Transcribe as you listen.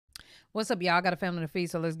What's up, y'all? I got a family to feed,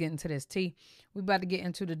 so let's get into this tea. We about to get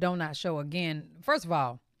into the donut show again. First of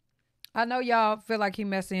all, I know y'all feel like he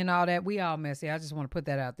messy and all that. We all messy. I just want to put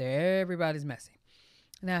that out there. Everybody's messy.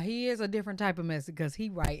 Now, he is a different type of messy because he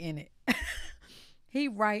right in it. He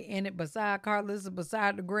right in it beside Carlos,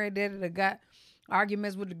 beside the granddaddy that got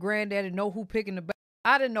arguments with the granddaddy, know who picking the back.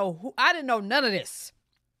 I didn't know none of this.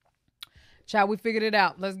 Child, we figured it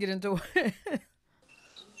out. Let's get into it.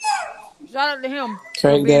 Shout out to him.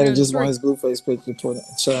 Craig Daddy just want his Blueface picture put it.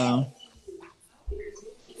 Child.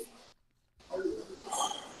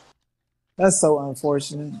 That's so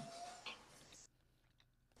unfortunate.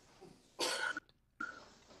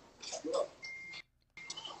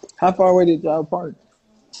 How far away did y'all park?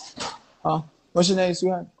 Huh? What's your name,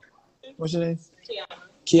 sweetheart? What's your name?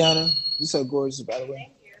 Kiana. You're so gorgeous, by the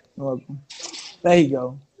way. You're welcome. There you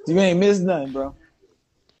go. You ain't missed nothing, bro.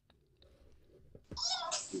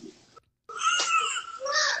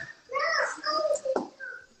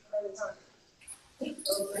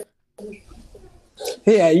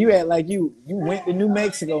 Yeah, you act like you went to New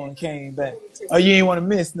Mexico and came back. Oh, you ain't want to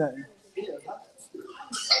miss nothing. You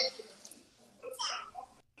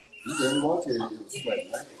didn't want to.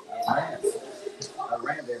 I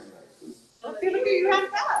ran there. You had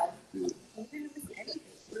that.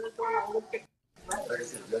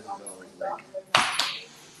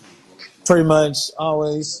 Pretty much,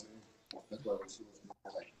 always.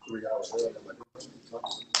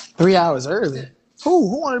 3 hours early?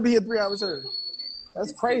 Who wanted to be here 3 hours early?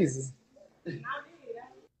 That's crazy.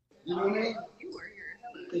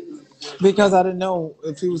 Because I didn't know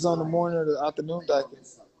if he was on the morning or the afternoon docket.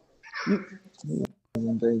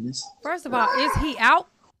 In Vegas. First of all, is he out?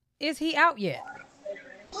 Is he out yet?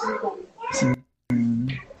 Mm-hmm.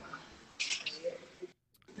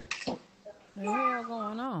 What the hell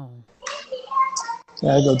going on?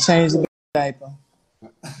 Gotta go change the diaper.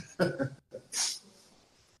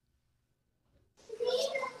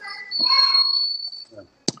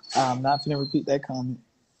 I'm not finna repeat that comment.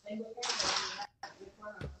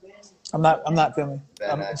 I'm not filming.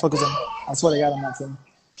 I'm focusing. I swear to God, I'm not filming.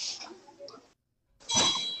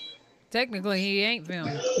 Technically, he ain't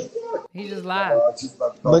filming. He just lied.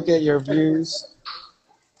 Look at your views.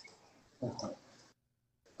 I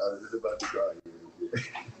was just about to cry.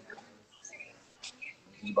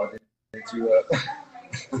 He's about to hit you up.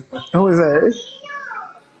 Who is that?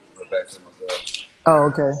 Rebecca, myself. Oh,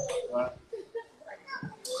 okay.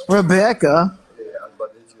 Rebecca. Yeah, I was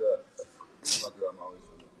about to hit you up. My girl, I'm always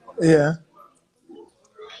yeah.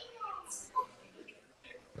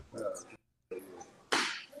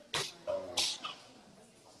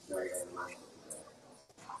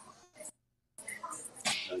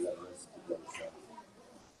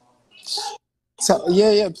 So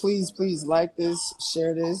yeah, please like this,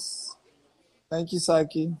 share this. Thank you,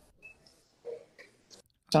 Psyche.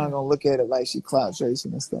 Trying to look at it like she clout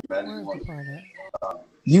chasing and stuff.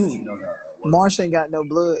 Marsh ain't got no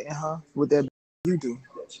blood in her with that you do.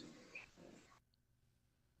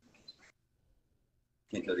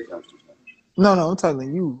 No, I'm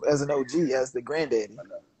telling you as an OG, as the granddaddy.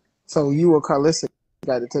 So you or Carlissa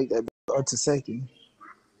got to take that or Taseki.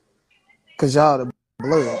 Cause y'all the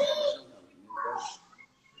blood.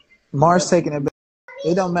 Marsh taking it back.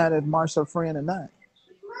 It don't matter if Marsh her friend or not.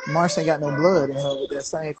 Marsh ain't got no blood in her with that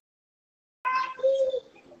same.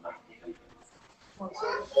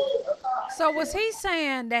 So was he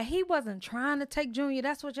saying that he wasn't trying to take Junior?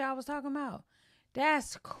 That's what y'all was talking about.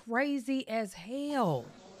 That's crazy as hell.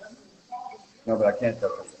 No, but I can't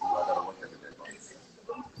tell because I gotta work every day.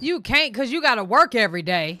 You can't because you gotta work every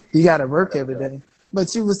day. You gotta work every day.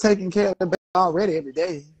 But you was taking care of the baby already every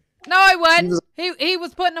day. No, he wasn't. He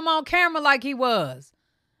was putting him on camera like he was.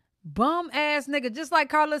 Bum ass nigga, just like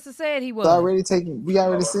Carlissa said he was. Already taking. We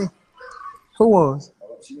already see. Who was?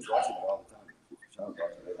 She was watching it all the time.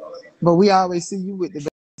 But we always see you with the baby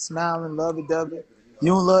smiling, lovey-dovey. You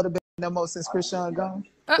don't love the baby no more since Chrisean gone.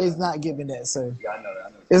 It's not giving that, sir. Yeah, I know.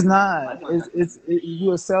 It's not. It's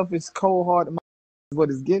you're a selfish, cold-hearted. Is what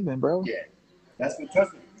it's giving, bro. Yeah, that's what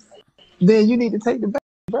trust me. Then you need to take the baby,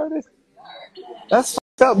 bro. That's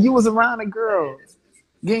fucked up. You was around a girl,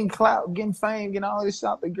 getting clout, getting fame, getting all this shit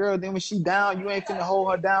out the girl. Then when she down, you ain't finna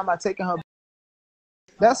hold her down by taking her.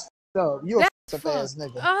 That's fucked up. You a fucked up ass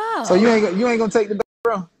nigga. Oh. So you ain't gonna take the baby,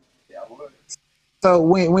 bro. Yeah, I would. So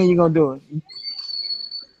when you gonna do it?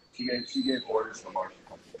 She gave orders for Marsh.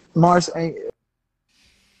 Marsh ain't.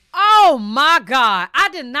 Oh my God. I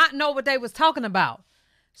did not know what they was talking about.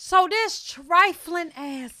 So this trifling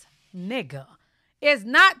ass nigga is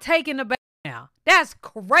not taking the baby now. That's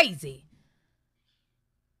crazy.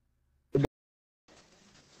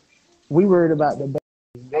 We worried about the baby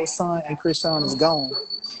Your son and Chrisean is gone.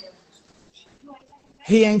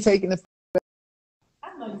 He ain't taking the.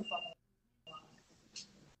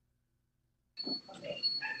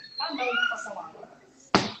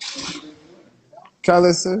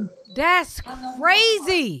 Carlissa. That's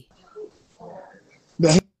crazy.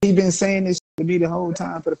 He been saying this to me the whole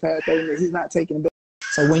time for the past 30 minutes. He's not taking the baby.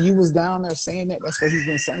 So when you was down there saying that, that's what he's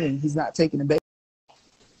been saying. He's not taking the baby.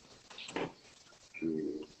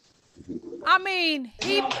 I mean,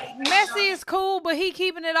 Messi is cool, but he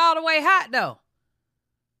keeping it all the way hot though.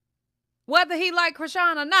 Whether he like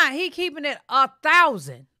Chrisean or not, he keeping it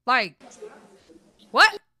 1,000. Like,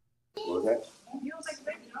 what? What's that?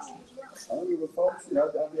 I don't give a fuck. Shit,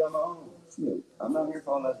 I'll be on my own. Shit, I'm not here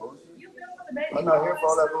for all that bullshit. I'm not here for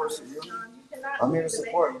all that bullshit. I'm here to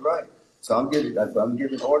support you, right? So I'm giving orders, man. I'm gonna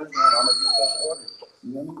give those orders.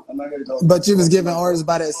 You know what I mean? I'm not gonna go. But you was giving orders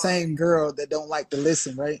by that same girl that don't like to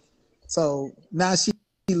listen, right? So now she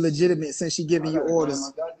legitimate since she giving you orders.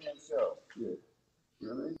 My goddamn show. Yeah. You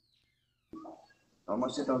know what I mean? All my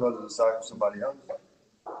shit don't go to the side for somebody else.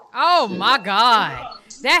 Oh my God.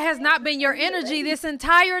 That has not been your energy this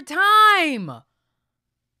entire time.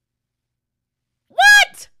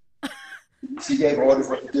 What? She gave orders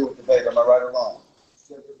what to do with the baby. Am I right or wrong?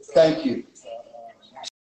 Thank you.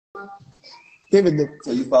 Give it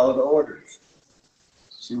so you follow the orders.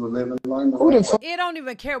 She will live and learn. It don't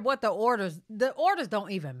even care what the orders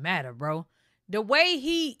don't even matter, bro. The way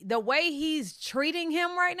he's treating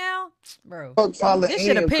him right now, bro. This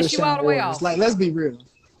should have pissed you all the way off. Like, let's be real.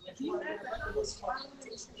 You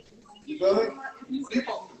feel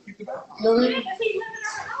me?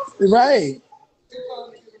 Right.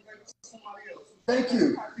 Thank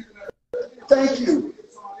you. Thank you.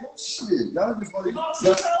 Shit, y'all just want to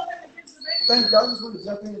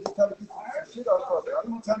jump in and just try to get some shit off of it.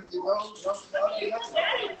 I'm not trying to get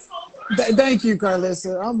no. Thank you,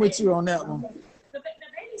 Carlissa. I'm with you on that one. The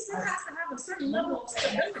baby still has to have a certain level of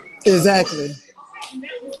stability. Exactly.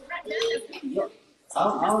 I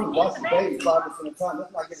don't watch the baby 5% of the time.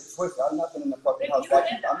 Let's not get it twisted. I'm not in the fucking house.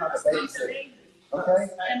 I'm not a babysitter. Okay?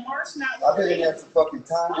 I've been in there for fucking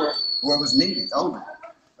time where it was needed. Oh,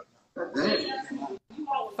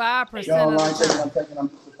 5% y'all of mind the thinking I'm taking them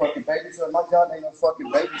to fucking babysitter? My job ain't no fucking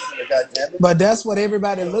babysitter, goddammit. But that's what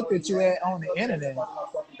everybody looked at you at on the internet.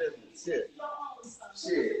 Shit.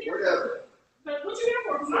 Whatever. But what you here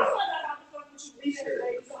for? Because I found out the fuck what you leaving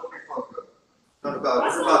today. Not about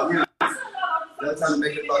it's about him. Not trying to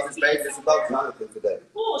make it about this baby. It's about Jonathan today.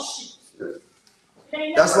 Bullshit.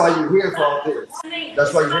 That's why you're here for all this.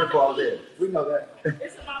 That's why you're here for all this. We know that.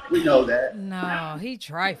 We know that. No, he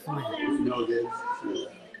trifling. We know this.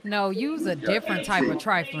 No, you's a different type of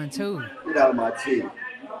trifling too. Get out of my teeth.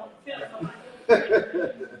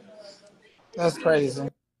 That's crazy.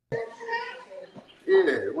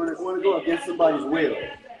 Yeah, want to go against somebody's will.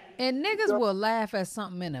 And niggas will laugh at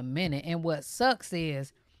something in a minute. And what sucks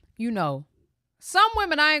is, you know, some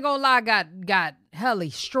women, I ain't gonna lie, got helly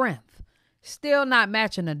strength. Still not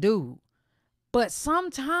matching a dude. But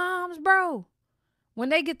sometimes, bro, when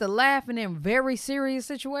they get to laughing in very serious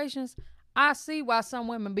situations, I see why some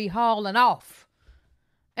women be hauling off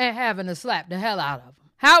and having to slap the hell out of them.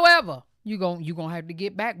 However, you gonna have to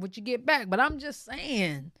get back what you get back. But I'm just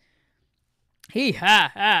saying,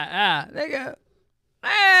 nigga,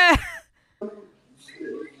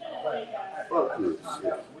 Fuck you.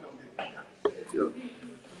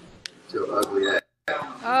 Your ugly ass.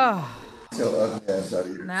 Oh. Your ugly ass out of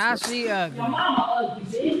here. Now she ugly. Your mama ugly,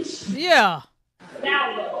 bitch. Yeah.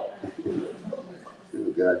 Now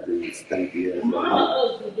You goddamn stanky ass.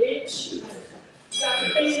 mama ugly, bitch. You got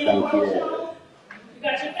your thing in your polished on? You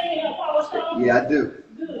got your thing in your polished on? Yeah, I do.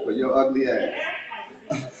 Good. But your ugly ass.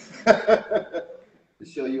 To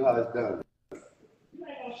show you how it's done. You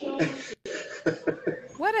ain't gonna show me.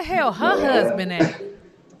 Where the hell her husband at?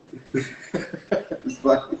 It's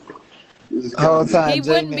like, Whole time, He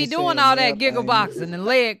wouldn't be Jamie doing saying all that everything. giggle boxing and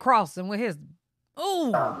leg crossing with his.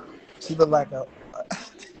 Ooh. She look like a.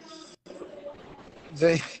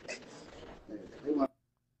 Jay. They want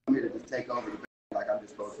me to just take over the like I'm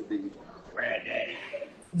just supposed to be granddaddy.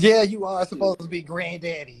 Yeah, you are supposed to be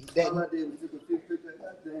granddaddy. All I did was took a few pictures.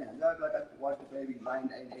 Damn, y'all like I watched the baby 98%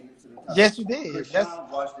 of the time. Yes, you did. Chrisean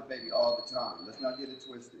watched the baby all the time. Let's not get it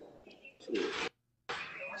twisted.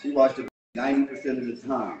 She watched the baby 90% of the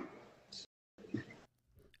time.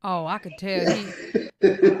 Oh, I could tell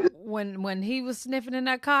when he was sniffing in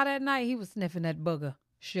that car that night, he was sniffing that booger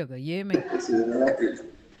sugar. You hear me?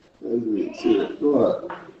 Shit, go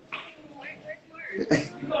up.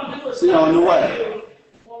 She on the way.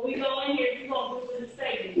 When we go in here, you gonna do what it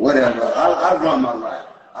say. Whatever. I run my life.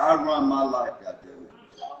 I run my life, goddammit.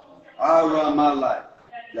 I run my life.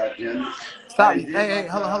 Goddamn it. Stop. Hey,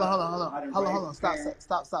 hold on. Stop.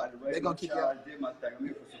 They're gonna kick you out.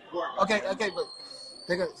 Okay, but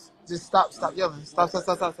they go. Just stop yelling. Stop.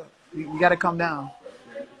 You gotta calm down.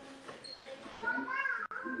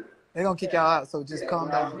 They're gonna kick y'all out, so just calm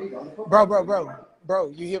down.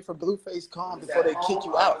 Bro, you here for Blueface, calm before they kick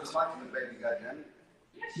you out.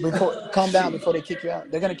 Calm down before they kick you out.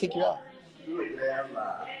 They're gonna kick you out.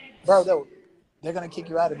 Bro, they're gonna kick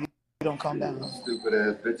you out if you don't calm down. Stupid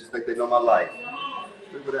ass bitches think they know my life.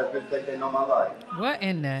 Stupid ass bitches think they know my life. What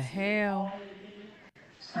in the hell?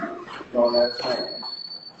 Don't ask me.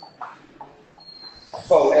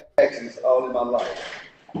 4 X's all in my life.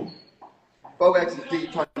 4 X's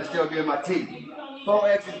deep trying to still be in my teeth. 4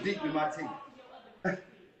 X's deep in my teeth.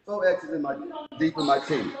 4 X's deep in my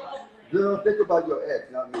teeth. Girl, think about your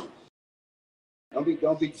ex, not me.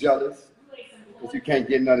 Don't be jealous. Because you can't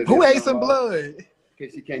get none of this. Who ate some blood?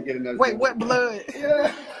 Because you can't get another. Wait, what blood?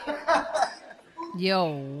 Yeah.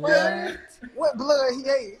 Yo, what? What blood he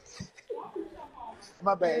ate?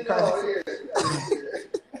 My bad.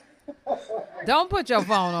 Don't put your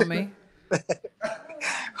phone on me.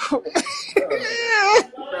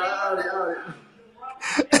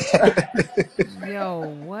 Yo,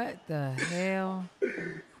 what the hell?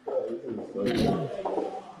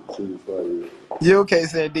 You okay,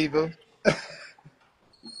 said Diva?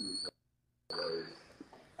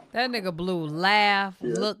 That nigga Blue laugh,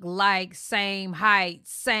 look like, same height,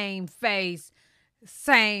 same face,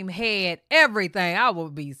 same head, everything. I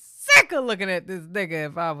would be sick of looking at this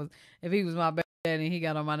nigga if he was my bad and he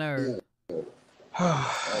got on my nerves.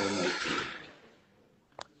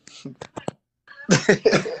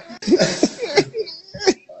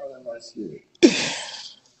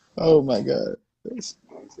 Oh my God.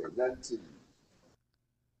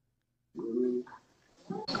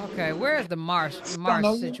 Okay, where's the Marsh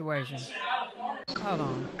situation? Hold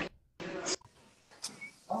on.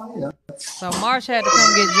 So Marsh had to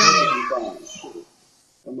come get Junior.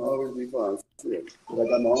 I'm always be fine. But I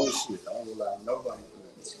got my own shit. I don't rely on nobody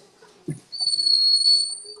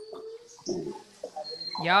for that.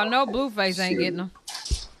 Y'all know Blueface ain't getting them.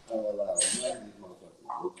 I don't rely on none of these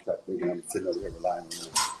motherfuckers. I'm sitting over here relying on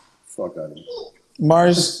them. Fuck out of me.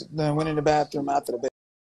 Marsh then went in the bathroom after the baby.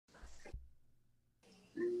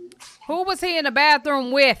 Who was he in the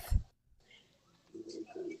bathroom with?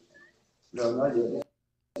 No, not yet.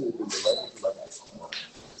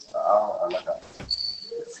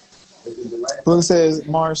 Blue says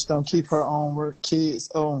Marsh don't keep her own work kids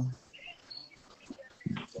own.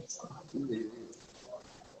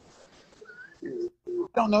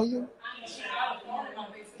 I don't know you.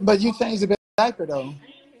 But you changed the diaper though.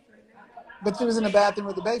 But you was in the bathroom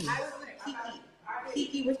with the baby. I was with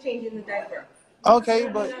Titi. Titi was changing the diaper. Okay,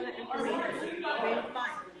 but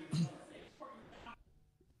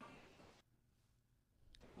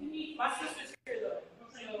my sister's here though.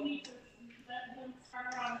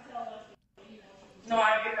 No,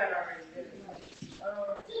 I did that already.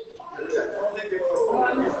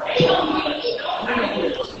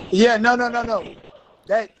 yeah, no.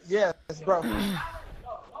 That yes, bro.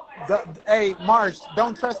 Hey, Marsh,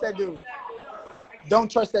 don't trust that dude. Don't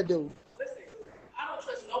trust that dude. Listen, I don't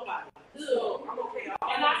trust nobody. So I'm okay.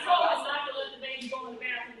 And I told us not to let the baby go in the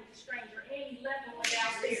bathroom with the stranger. And he left him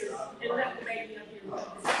downstairs and left the baby up here.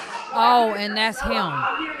 Oh, and that's him.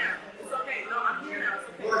 I'm here now. It's okay. No, I'm here now.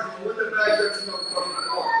 It's okay.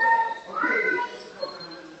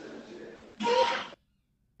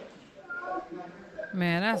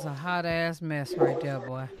 Man, that's a hot ass mess right there,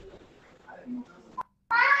 boy.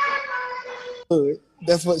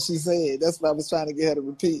 That's what she said. That's what I was trying to get her to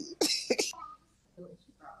repeat.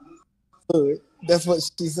 That's what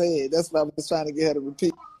she said. That's what I was trying to get her to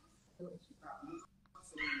repeat.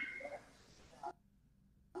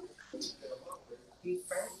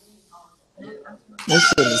 This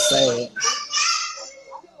shit is sad.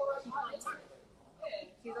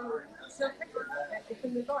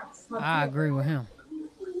 I agree with him.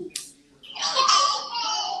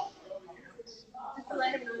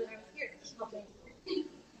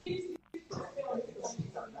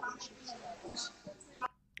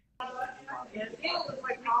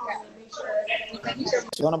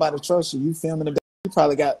 Don't nobody trust you. You filming the baby. You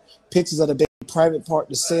probably got pictures of the baby private part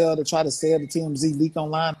to sell, to try to sell the TMZ leak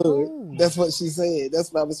online. Ooh. That's what she said.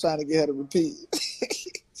 That's what I was trying to get her to repeat.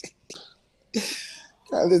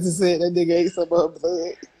 I just said that nigga ate some of her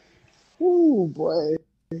blood. Ooh, boy.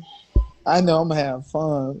 I know I'm gonna have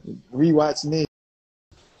fun rewatching it.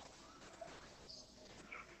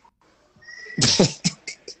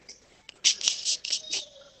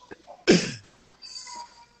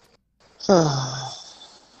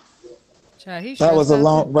 Child, he That was stressed a out too.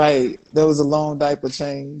 long right. There was a long diaper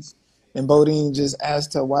change, and Bodine just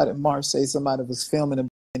asked her why did Marsh say somebody was filming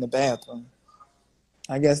in the bathroom.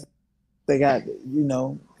 I guess they got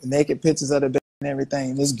naked pictures of the baby and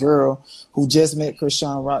everything. This girl who just met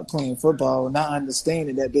Chrisean Rock playing football, not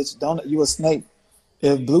understanding that bitch. Don't you a snake?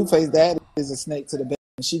 If Blueface Daddy is a snake to the baby,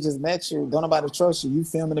 and she just met you, don't nobody trust you. You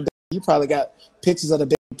filming the baby. You probably got pictures of the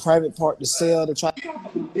baby private part to sell to try.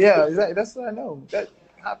 Yeah, exactly. That's what I know. That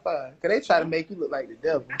high five. Cause they try to make you look like the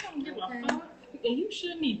devil. I don't give a fuck, and you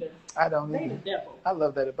shouldn't either. I don't They either. the devil. I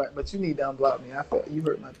love that about, but you need to unblock me. I felt you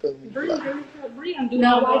hurt my feelings. Bree, I'm doing.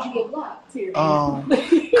 Now, why'd you get blocked?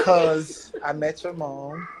 Cause I met your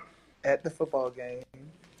mom at the football game.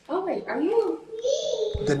 Oh, wait, are you?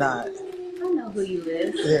 Denied. I know who you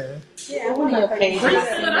is. Yeah. Yeah, I want to page. Bree I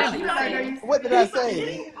said seen I what you were saying. What did I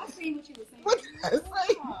say? I seen what you were saying. What did I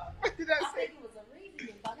say? What did I say? It was a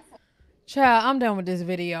reason. Child, I'm done with this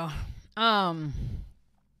video.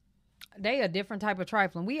 They a different type of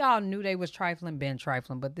trifling. We all knew they was trifling, been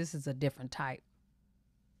trifling, but this is a different type.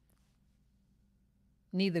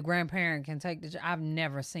 Neither grandparent can take the. I've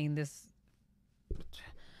never seen this.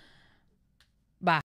 Bye.